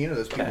 15 of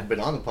those people have been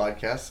on the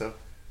podcast, so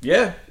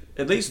yeah,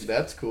 at least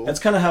that's cool. That's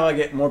kind of how I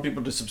get more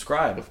people to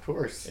subscribe. Of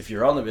course. If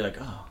you're on, they'll be like,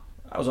 "Oh,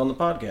 I was on the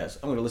podcast.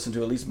 I'm going to listen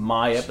to at least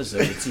my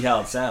episode and see how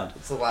it sounds."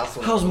 It's the last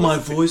one. How's my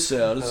voice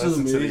sound? It's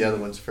listen to the other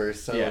ones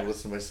first. I don't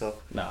listen to myself.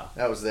 Nah.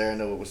 I was there. I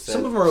know what was said.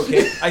 Some of them are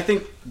okay. I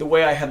think the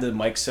way I had the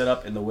mic set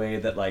up and the way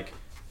that like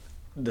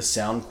the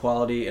sound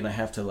quality, and I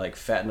have to like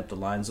fatten up the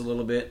lines a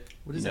little bit.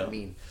 What does that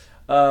mean?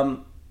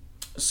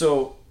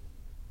 So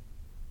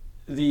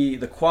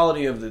the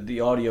quality of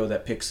the audio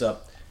that picks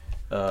up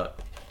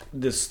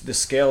the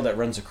scale that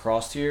runs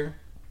across here,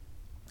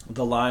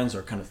 the lines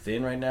are kind of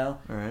thin right now.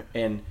 All right.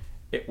 And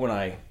when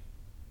I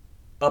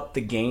up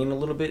the gain a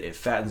little bit, it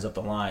fattens up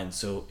the line,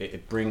 so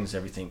it brings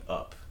everything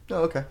up.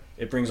 Oh, okay.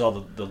 It brings all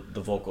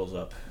the vocals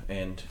up,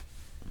 and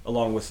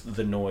along with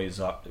the noise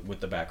with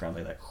the background,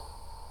 like that,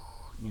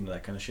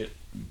 that kind of shit.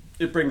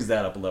 It brings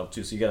that up a level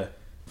too. So you gotta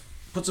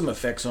put some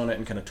effects on it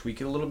and kind of tweak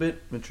it a little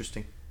bit.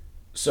 Interesting.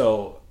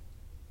 So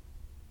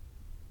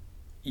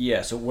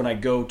yeah, so when I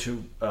go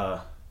to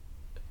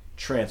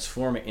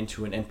transform it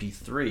into an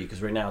MP3,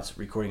 because right now it's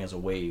recording as a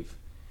wave,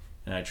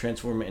 and I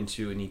transform it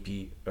into an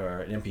EP or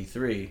an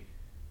MP3,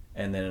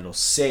 and then it'll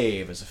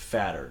save as a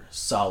fatter,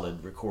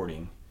 solid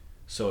recording.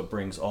 So it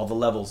brings all the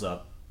levels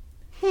up.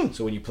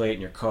 So when you play it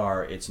in your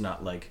car, it's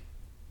not like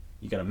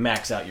you gotta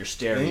max out your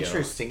stereo.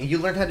 Interesting. And you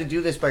learned how to do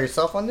this by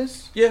yourself on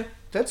this? Yeah.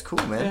 That's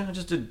cool, man. Yeah, I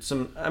just did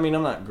some. I mean,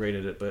 I'm not great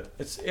at it, but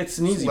it's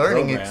an easy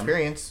learning program.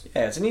 experience.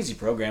 Yeah, it's an easy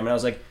program, and I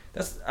was like,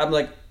 I'm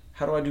like,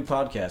 how do I do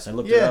podcasts? I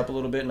looked it up a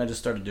little bit, and I just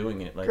started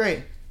doing it. Like,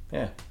 great.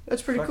 Yeah.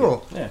 That's pretty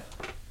cool. Yeah.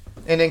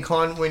 And then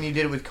when you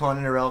did it with Con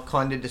and Arel,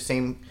 Con did the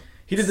same.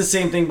 He did the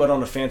same thing, but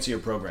on a fancier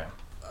program.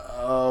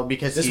 Oh,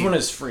 because this one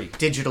is free.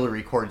 Digitally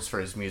records for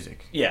his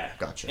music. Yeah.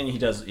 Gotcha. And he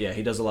does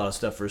a lot of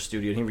stuff for his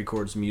studio. And he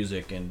records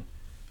music and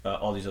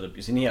all these other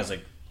pieces. And he has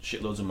like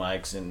shitloads of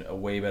mics and a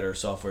way better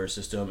software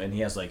system. And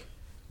he has like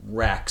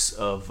racks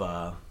of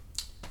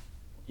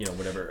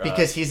whatever.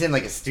 Because he's in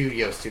like a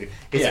studio. Is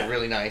it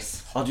really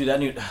nice? I'll do that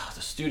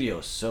the studio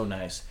is so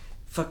nice.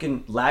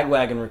 Fucking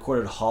Lagwagon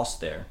recorded Hoss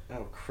there.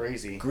 Oh,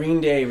 crazy. Green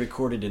Day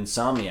recorded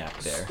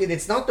Insomniac there. And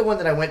it's not the one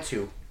that I went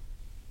to.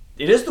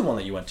 It is the one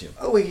that you went to.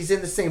 Oh, wait, he's in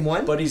the same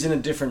one? But he's in a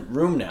different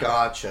room now.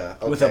 Gotcha.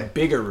 Okay. With a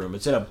bigger room.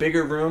 It's in a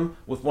bigger room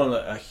with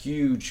a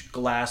huge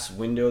glass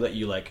window that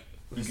you like.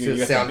 You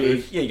got sound the big,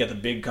 booth. yeah, you got the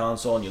big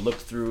console and you look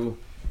through.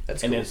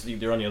 That's and cool.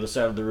 they're on the other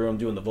side of the room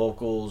doing the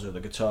vocals or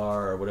the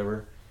guitar or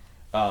whatever.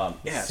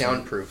 Yeah,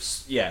 soundproof.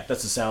 So, yeah,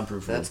 that's a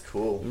soundproof room. That's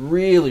cool.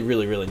 Really,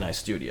 really, really nice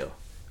studio.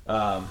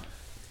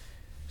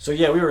 So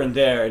yeah, we were in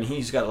there, and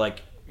he's got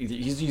like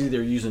he's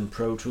either using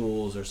Pro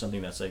Tools or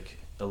something that's like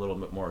a little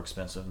bit more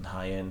expensive and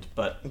high end.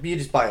 But you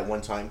just buy it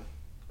one time,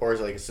 or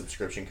is it like a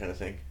subscription kind of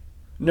thing?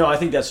 No, I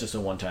think that's just a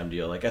one-time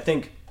deal. Like I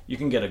think you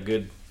can get a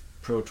good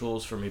Pro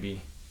Tools for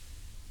maybe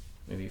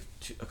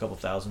a couple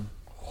 $1,000.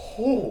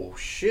 Oh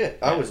shit!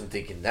 I wasn't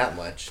thinking that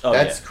much. Oh,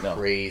 That's yeah,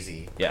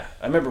 crazy. No. Yeah,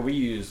 I remember we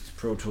used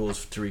Pro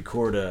Tools to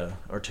record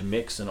or to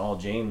mix an All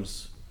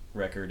James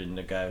record, and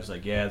the guy was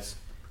like, "Yeah, it's."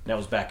 And that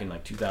was back in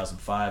like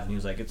 2005, and he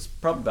was like, "It's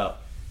probably about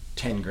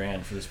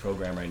 $10,000 for this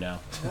program right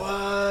now."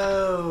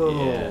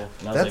 Whoa! Yeah,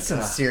 that's like,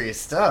 some serious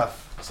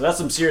stuff. So that's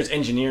some serious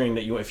engineering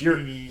that if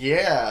you're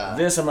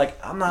this, I'm like,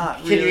 I'm not.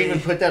 Can really, you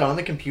even put that on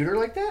the computer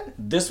like that?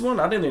 This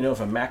one, I didn't even know if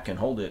a Mac can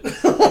hold it.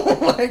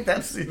 Like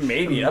that's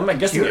maybe. I'm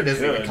guessing it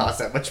doesn't could. even cost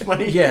that much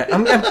money. Yeah,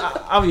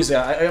 obviously,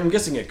 I'm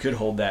guessing it could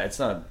hold that. It's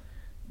not,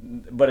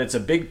 but it's a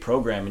big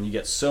program, and you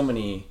get so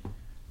many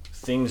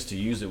things to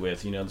use it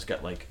with. It's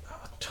got like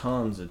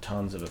tons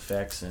of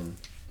effects, and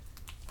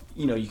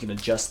you can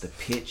adjust the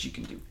pitch. You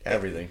can do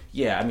everything.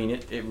 Yeah, I mean,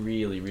 it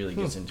really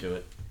gets into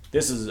it.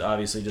 This is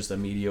obviously just a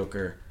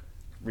mediocre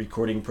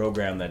recording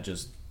program that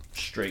just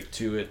straight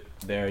to it.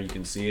 There, you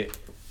can see it.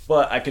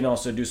 But I can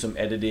also do some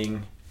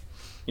editing.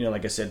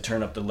 Like I said,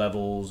 turn up the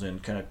levels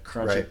and kind of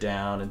crunch it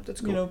down, and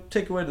that's cool.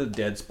 Take away the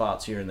dead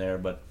spots here and there.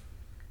 But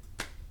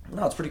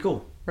no, it's pretty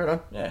cool. Right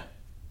on. Yeah,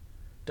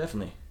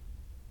 definitely.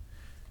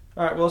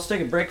 All right, well, let's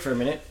take a break for a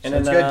minute, and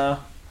Sounds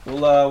then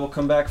we'll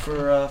come back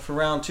for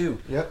round 2.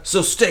 Yep.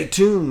 So stay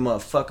tuned,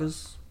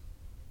 motherfuckers.